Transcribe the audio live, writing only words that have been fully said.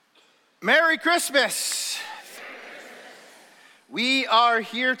Merry Christmas. We are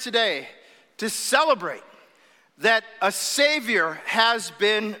here today to celebrate that a Savior has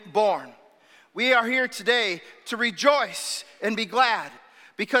been born. We are here today to rejoice and be glad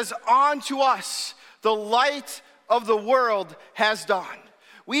because unto us the light of the world has dawned.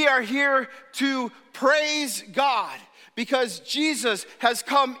 We are here to praise God because Jesus has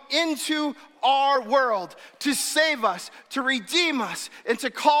come into our world to save us, to redeem us, and to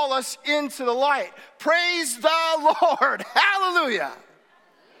call us into the light. Praise the Lord. Hallelujah.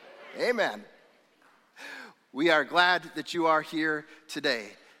 Amen. We are glad that you are here today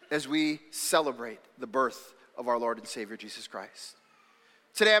as we celebrate the birth of our Lord and Savior, Jesus Christ.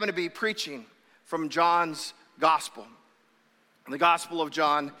 Today I'm going to be preaching from John's Gospel. The Gospel of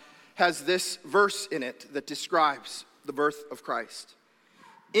John has this verse in it that describes the birth of Christ.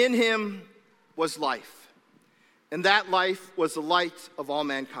 In him was life, and that life was the light of all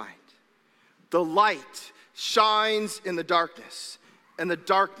mankind. The light shines in the darkness, and the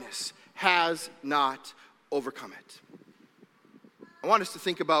darkness has not overcome it. I want us to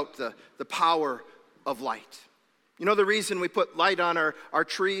think about the power of light. You know the reason we put light on our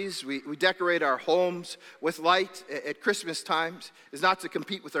trees, we decorate our homes with light at Christmas times is not to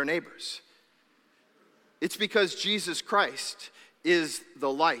compete with our neighbors. It's because Jesus Christ is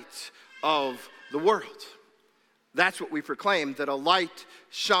the light of the world. That's what we proclaim, that a light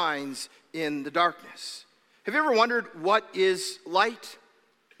shines in the darkness. Have you ever wondered what is light?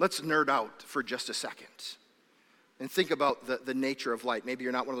 Let's nerd out for just a second and think about the nature of light. Maybe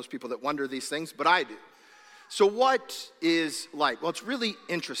you're not one of those people that wonder these things, but I do. So what is light? Well, it's really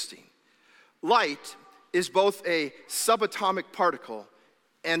interesting. Light is both a subatomic particle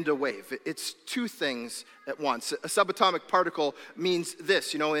and a wave. It's two things at once. A subatomic particle means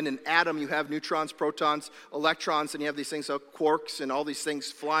this. You know, in an atom you have neutrons, protons, electrons, and you have these things, quarks, and all these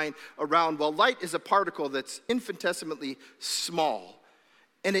things flying around. Well, light is a particle that's infinitesimally small,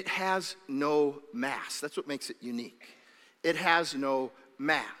 and it has no mass. That's what makes it unique. It has no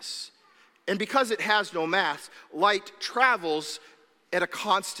mass. And because it has no mass, light travels at a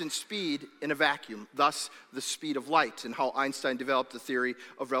constant speed in a vacuum, thus the speed of light and how Einstein developed the theory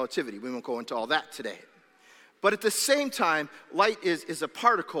of relativity. We won't go into all that today. But at the same time, light is a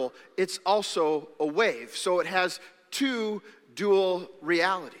particle, it's also a wave. So it has two dual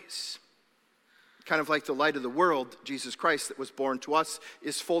realities. Kind of like the light of the world, Jesus Christ that was born to us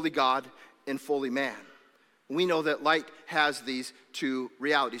is fully God and fully man. We know that light has these two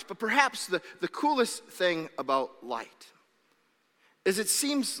realities. But perhaps the coolest thing about light is it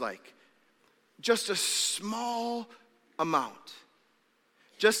seems like just a small amount,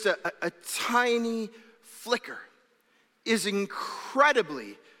 just a tiny flicker is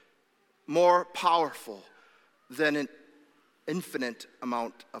incredibly more powerful than an infinite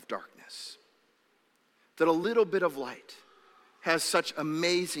amount of darkness. That a little bit of light has such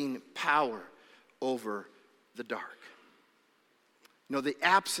amazing power over the dark. You know, the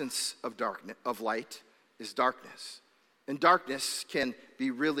absence of light is darkness. And darkness can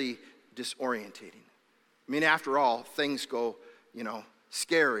be really disorientating. I mean, after all, things go,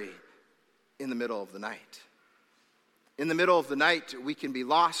 scary in the middle of the night. In the middle of the night, we can be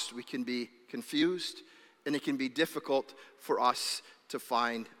lost, we can be confused, and it can be difficult for us to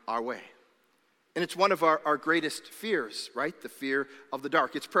find our way. And it's one of our greatest fears, right? The fear of the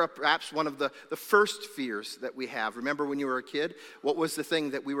dark. It's perhaps one of the first fears that we have. Remember when you were a kid? What was the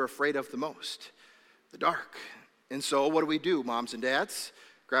thing that we were afraid of the most? The dark. And so what do? Moms and dads,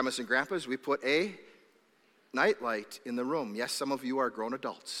 grandmas and grandpas, we put a nightlight in the room. Yes, some of you are grown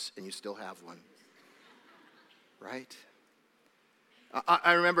adults and you still have one, right?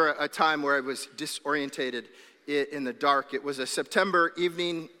 I remember a time where I was disorientated in the dark. It was a September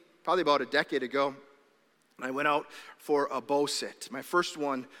evening, probably about a decade ago, and I went out for a bow sit, my first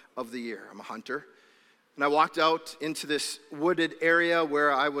one of the year. I'm a hunter. And I walked out into this wooded area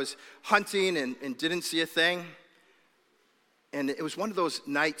where I was hunting and didn't see a thing. And it was one of those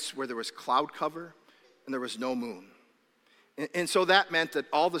nights where there was cloud cover and there was no moon. And so that meant that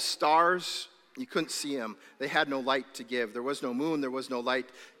all the stars, you couldn't see them. They had no light to give. There was no moon. There was no light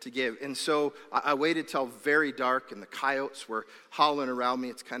to give. And so I waited till very dark and the coyotes were howling around me.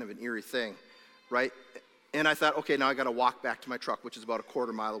 It's kind of an eerie thing, right? And I thought, okay, now I got to walk back to my truck, which is about a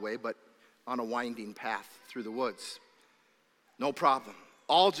quarter mile away, but on a winding path through the woods. No problem.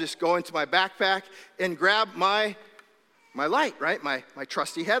 I'll just go into my backpack and grab my light, right? My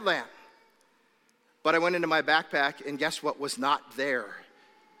trusty headlamp. But I went into my backpack and guess what was not there?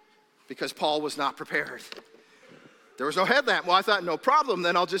 Because Paul was not prepared. There was no headlamp. Well, I thought, no problem,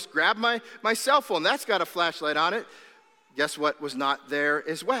 then I'll just grab my cell phone. That's got a flashlight on it. Guess what was not there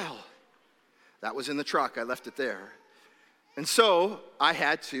as well? That was in the truck. I left it there. And so I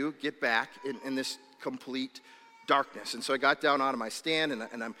had to get back in this complete darkness. And so I got down out of my stand,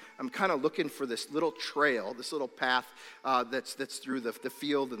 and I'm kind of looking for this little trail, this little path that's through the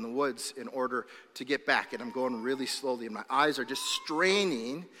field and the woods in order to get back. And I'm going really slowly, and my eyes are just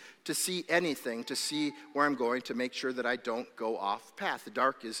straining to see anything, to see where I'm going, to make sure that I don't go off path. The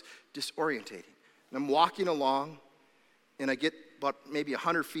dark is disorientating. And I'm walking along, and I get about maybe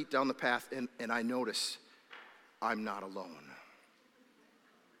 100 feet down the path, and I notice I'm not alone.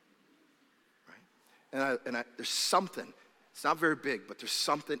 Right? And there's something, it's not very big, but there's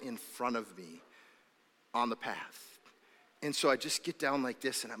something in front of me on the path. And so I just get down like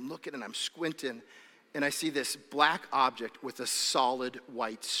this, and I'm looking and I'm squinting, and I see this black object with a solid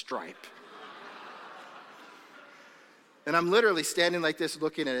white stripe. And I'm literally standing like this,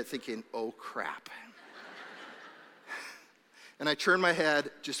 looking at it, thinking, oh crap. And I turned my head,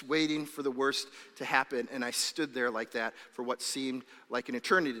 just waiting for the worst to happen, and I stood there like that for what seemed like an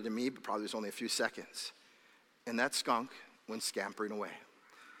eternity to me, but probably was only a few seconds. And that skunk went scampering away.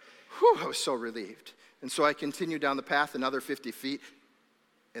 Whew, I was so relieved. And so I continued down the path another 50 feet,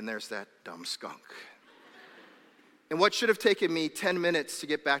 and there's that dumb skunk. And what should have taken me 10 minutes to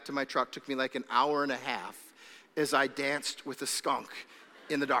get back to my truck took me like an hour and a half as I danced with a skunk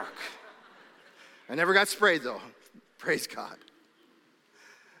in the dark. I never got sprayed though, praise God.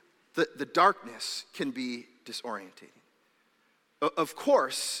 The darkness can be disorientating. Of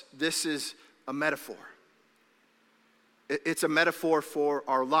course, this is a metaphor. It's a metaphor for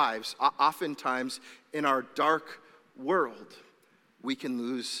our lives. Oftentimes, in our dark world, we can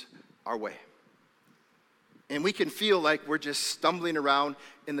lose our way. And we can feel like we're just stumbling around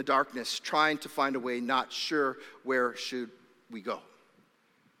in the darkness, trying to find a way, not sure where should we go.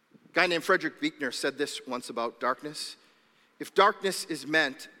 A guy named Frederick Buechner said this once about darkness. If darkness is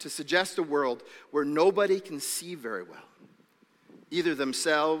meant to suggest a world where nobody can see very well, either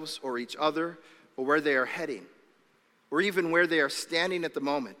themselves or each other, or where they are heading, or even where they are standing at the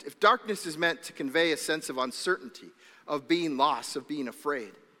moment, if darkness is meant to convey a sense of uncertainty, of being lost, of being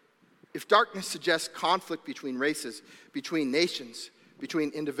afraid, if darkness suggests conflict between races, between nations,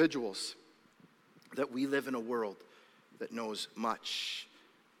 between individuals, that we live in a world that knows much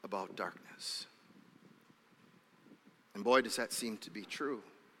about darkness. And boy, does that seem to be true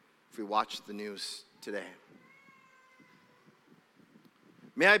if we watch the news today.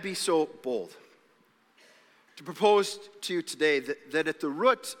 May I be so bold to propose to you today that at the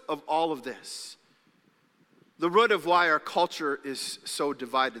root of all of this, the root of why our culture is so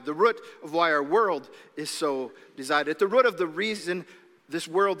divided, the root of why our world is so divided, at the root of the reason this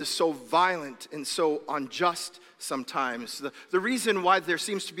world is so violent and so unjust sometimes, the reason why there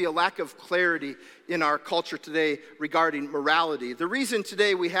seems to be a lack of clarity in our culture today regarding morality, the reason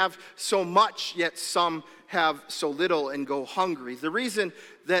today we have so much yet some have so little and go hungry, the reason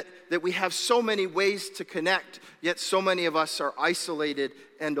that we have so many ways to connect yet so many of us are isolated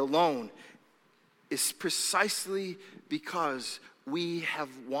and alone is precisely because we have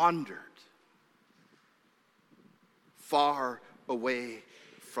wandered far away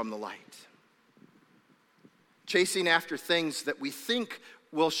from the light. Chasing after things that we think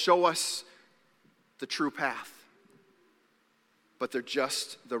will show us the true path, but they're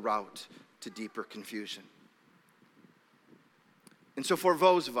just the route to deeper confusion. And so for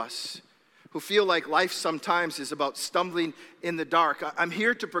those of us who feel like life sometimes is about stumbling in the dark, I'm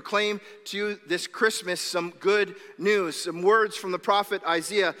here to proclaim to you this Christmas some good news, some words from the prophet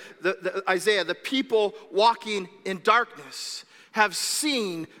Isaiah. The people walking in darkness have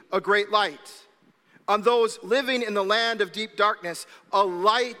seen a great light. On those living in the land of deep darkness, a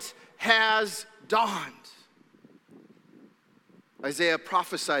light has dawned. Isaiah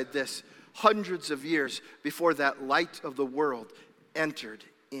prophesied this hundreds of years before that light of the world entered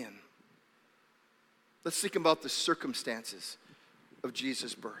in. Let's think about the circumstances of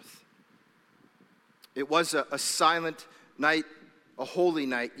Jesus' birth. It was a silent night, a holy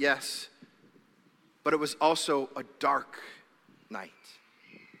night, yes, but it was also a dark night.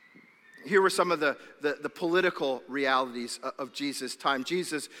 Here were some of the political realities of Jesus' time.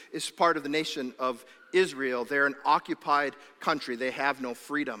 Jesus is part of the nation of Israel. They're an occupied country. They have no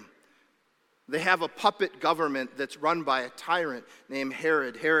freedom. They have a puppet government that's run by a tyrant named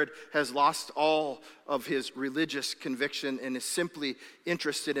Herod. Herod has lost all of his religious conviction and is simply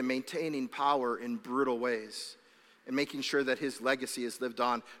interested in maintaining power in brutal ways and making sure that his legacy is lived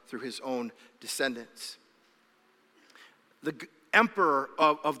on through his own descendants. The emperor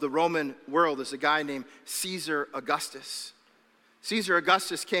of the Roman world is a guy named Caesar Augustus. Caesar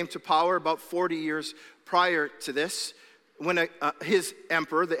Augustus came to power about 40 years prior to this when his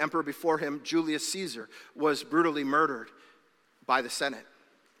emperor, the emperor before him, Julius Caesar, was brutally murdered by the Senate,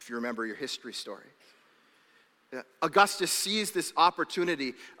 if you remember your history story. Augustus seized this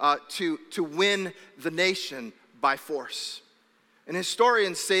opportunity to win the nation by force. And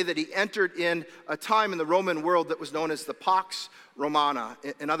historians say that he entered in a time in the Roman world that was known as the Pax Romana.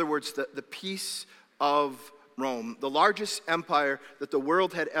 In other words, the peace of Rome, the largest empire that the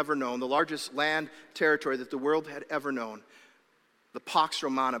world had ever known, the largest land territory that the world had ever known, the Pax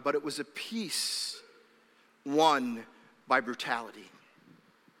Romana. But it was a peace won by brutality.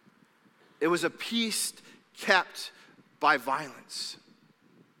 It was a peace kept by violence.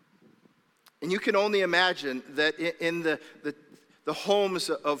 And you can only imagine that in the homes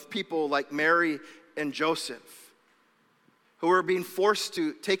of people like Mary and Joseph, who were being forced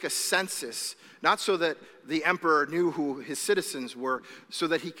to take a census, not so that the emperor knew who his citizens were, so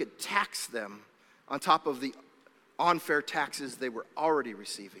that he could tax them on top of the unfair taxes they were already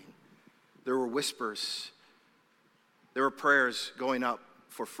receiving. There were whispers, there were prayers going up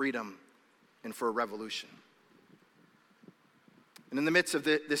for freedom and for a revolution. And in the midst of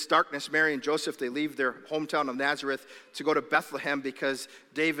this darkness, Mary and Joseph, they leave their hometown of Nazareth to go to Bethlehem because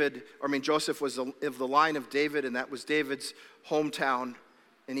Joseph was of the line of David, and that was David's hometown,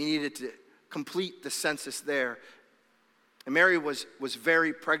 and he needed to complete the census there. And Mary was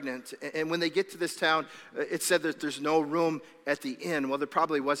very pregnant. And when they get to this town, it said that there's no room at the inn. Well, there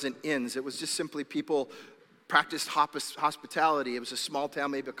probably wasn't inns. It was just simply people practiced hospitality. It was a small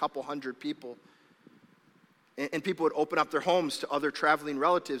town, maybe a couple hundred people. And people would open up their homes to other traveling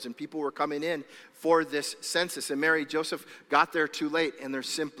relatives, and people were coming in for this census. And Mary and Joseph got there too late, and there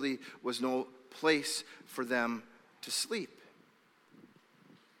simply was no place for them to sleep.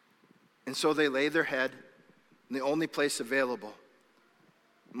 And so they lay their head in the only place available,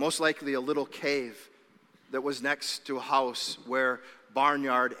 most likely a little cave that was next to a house where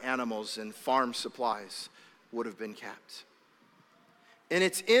barnyard animals and farm supplies would have been kept. And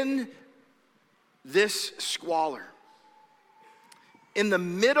it's in this squalor, in the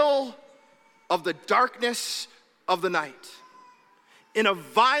middle of the darkness of the night, in a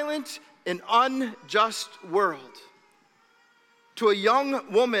violent and unjust world, to a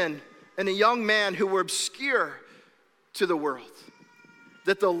young woman and a young man who were obscure to the world,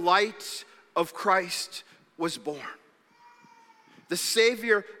 that the light of Christ was born. The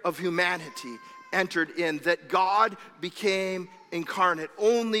Savior of humanity entered in, that God became incarnate.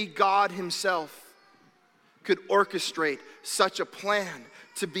 Only God himself could orchestrate such a plan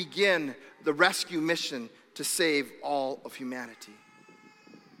to begin the rescue mission to save all of humanity.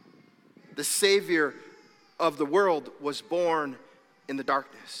 The Savior of the world was born in the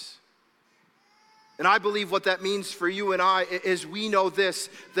darkness. And I believe what that means for you and I is we know this,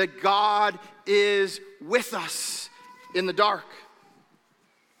 that God is with us in the dark.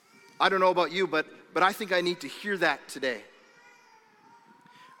 I don't know about you, but I think I need to hear that today.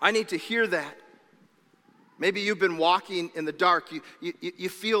 I need to hear that. Maybe you've been walking in the dark. You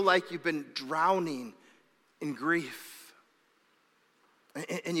feel like you've been drowning in grief.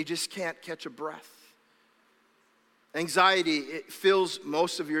 And you just can't catch a breath. Anxiety, it fills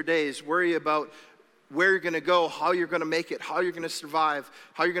most of your days. Worry about where you're going to go, how you're going to make it, how you're going to survive,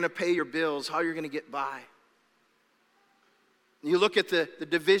 how you're going to pay your bills, how you're going to get by. You look at the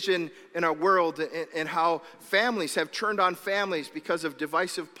division in our world and how families have turned on families because of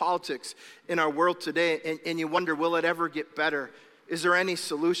divisive politics in our world today, and you wonder, will it ever get better? Is there any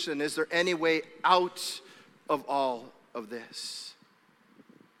solution? Is there any way out of all of this?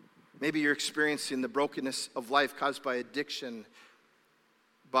 Maybe you're experiencing the brokenness of life caused by addiction,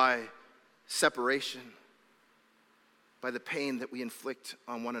 by separation, by the pain that we inflict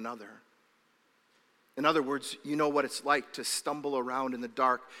on one another. In other words, you know what it's like to stumble around in the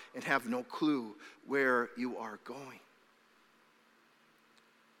dark and have no clue where you are going.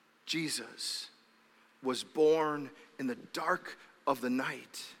 Jesus was born in the dark of the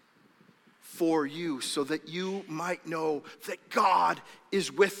night for you so that you might know that God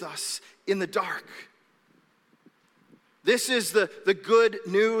is with us in the dark. This is the good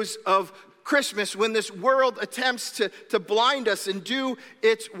news of Christmas, when this world attempts to blind us and do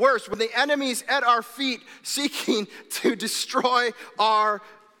its worst, when the enemy's at our feet seeking to destroy our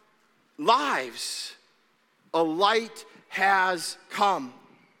lives, a light has come.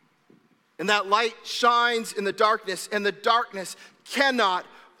 And that light shines in the darkness, and the darkness cannot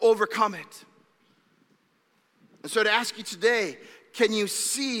overcome it. And so to ask you today, can you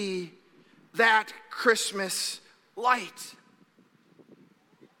see that Christmas light?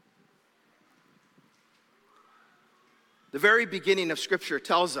 The very beginning of Scripture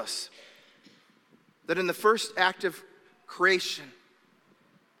tells us that in the first act of creation.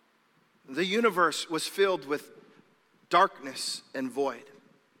 The universe was filled with darkness and void.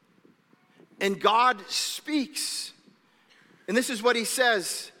 And God speaks. And this is what he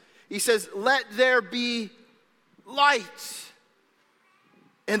says. He says, "Let there be light."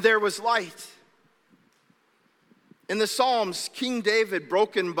 And there was light. In the Psalms, King David,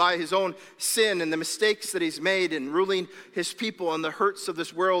 broken by his own sin and the mistakes that he's made in ruling his people and the hurts of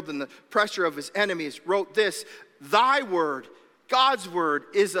this world and the pressure of his enemies, wrote this: "Thy word, God's word,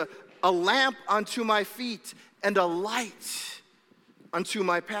 is a lamp unto my feet and a light unto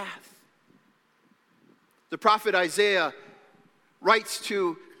my path." The prophet Isaiah writes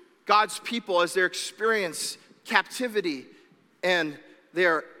to God's people as they experience captivity and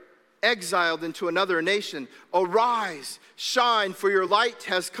they're exiled into another nation. "Arise, shine, for your light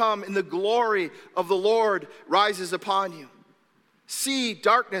has come, and the glory of the Lord rises upon you. See,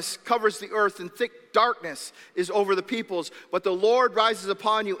 darkness covers the earth, and thick darkness is over the peoples. But the Lord rises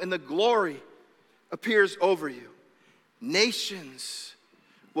upon you, and the glory appears over you. Nations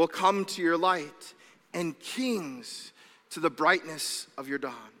will come to your light, and kings to the brightness of your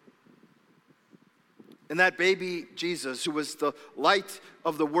dawn." And that baby Jesus, who was the light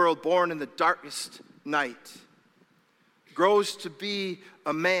of the world, born in the darkest night, grows to be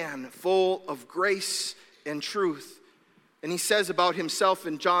a man full of grace and truth. And he says about himself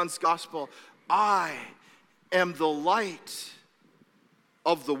in John's gospel, "I am the light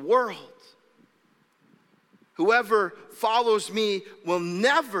of the world. Whoever follows me will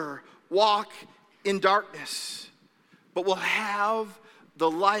never walk in darkness, but will have the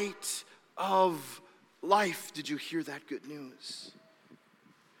light of life." Did you hear that good news?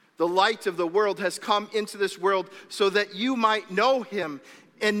 The light of the world has come into this world so that you might know him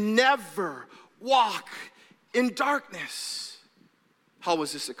and never walk in darkness. How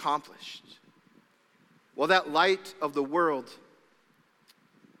was this accomplished? Well, that light of the world,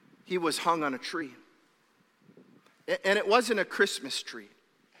 he was hung on a tree. And it wasn't a Christmas tree,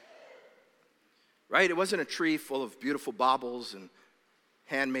 right? It wasn't a tree full of beautiful baubles and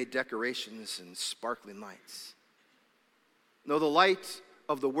handmade decorations and sparkling lights. No, the light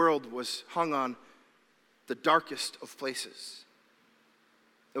of the world was hung on the darkest of places.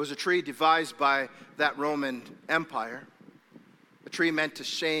 It was a tree devised by that Roman Empire, a tree meant to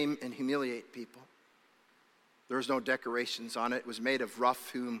shame and humiliate people. There was no decorations on it. It was made of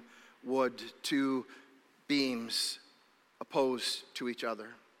rough-hewn wood, two beams opposed to each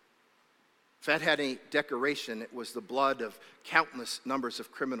other. If that had any decoration, it was the blood of countless numbers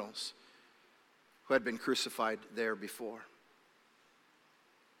of criminals who had been crucified there before.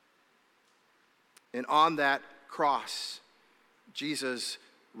 And on that cross, Jesus'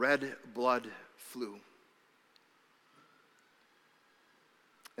 red blood flew.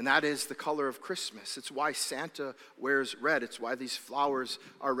 And that is the color of Christmas. It's why Santa wears red. It's why these flowers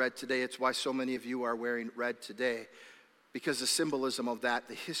are red today. It's why so many of you are wearing red today. Because the symbolism of that,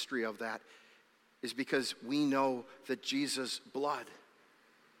 the history of that, is because we know that Jesus' blood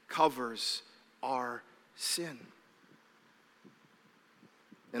covers our sin.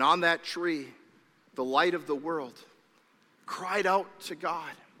 And on that tree, the light of the world cried out to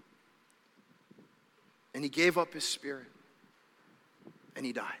God. And he gave up his spirit. And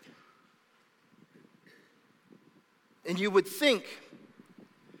he died. And you would think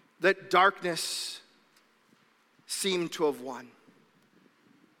that darkness seemed to have won.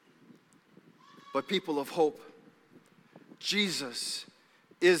 But people of hope, Jesus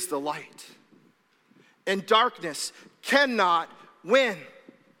is the light. And darkness cannot win.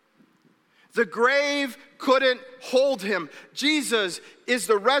 The grave couldn't hold him. Jesus is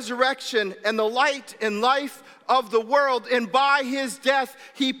the resurrection and the light and life of the world. And by his death,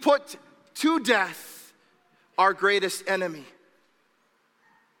 he put to death our greatest enemy.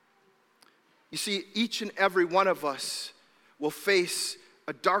 You see, each and every one of us will face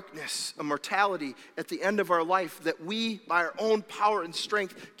a darkness, a mortality at the end of our life that we, by our own power and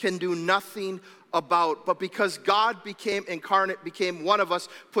strength, can do nothing about. But because God became incarnate, became one of us,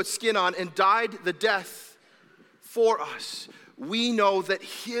 put skin on, and died the death for us, we know that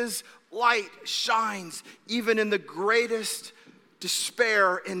his light shines even in the greatest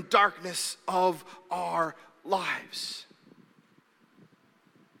despair and darkness of our lives.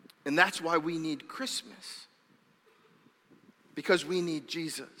 And that's why we need Christmas. Because we need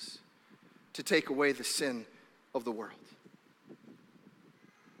Jesus to take away the sin of the world.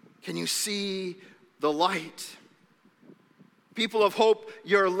 Can you see the light? People of hope,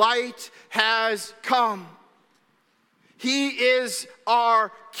 your light has come. He is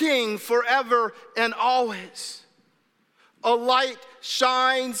our King forever and always. A light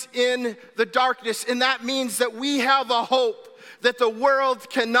shines in the darkness. And that means that we have a hope that the world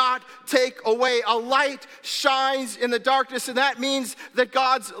cannot take away. A light shines in the darkness, and that means that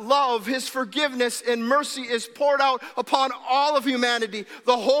God's love, his forgiveness and mercy is poured out upon all of humanity,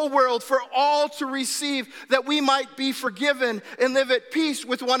 the whole world, for all to receive, that we might be forgiven and live at peace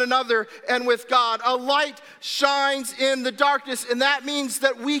with one another and with God. A light shines in the darkness, and that means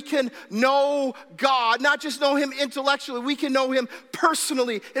that we can know God, not just know him intellectually, we can know him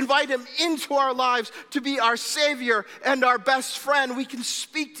personally, invite him into our lives to be our Savior and our best friend. We can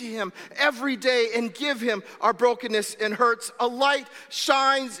speak to him every day and give him our brokenness and hurts. A light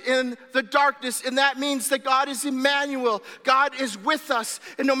shines in the darkness, and that means that God is Emmanuel. God is with us,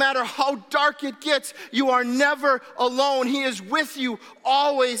 and no matter how dark it gets, you are never alone. He is with you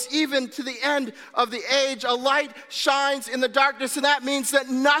always, even to the end of the age. A light shines in the darkness, and that means that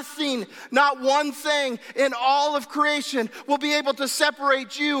nothing, not one thing in all of creation will be able to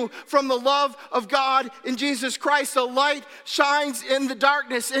separate you from the love of God in Jesus Christ. A light shines in the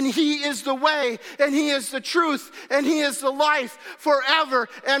darkness, and he is the way, and he is the truth, and he is the life forever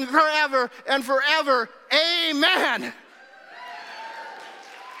and forever and forever. Amen.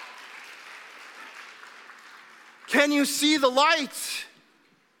 Can you see the light?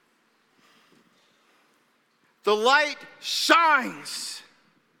 The light shines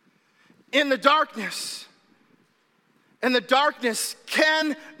in the darkness, and the darkness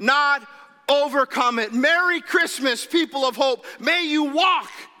cannot overcome it. Merry Christmas, people of hope. May you walk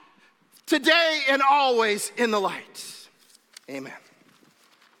today and always in the light. Amen.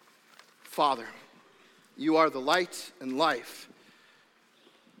 Father, you are the light and life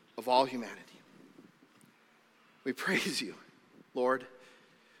of all humanity. We praise you, Lord,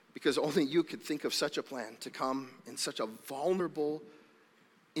 because only you could think of such a plan to come in such a vulnerable,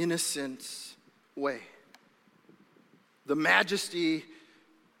 innocent way. The majesty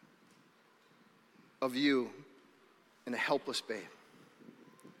of you in a helpless babe.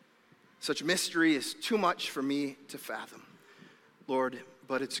 Such mystery is too much for me to fathom, Lord,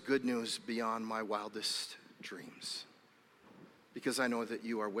 but it's good news beyond my wildest dreams, because I know that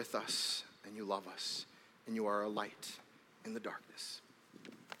you are with us and you love us and you are a light in the darkness.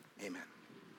 Amen.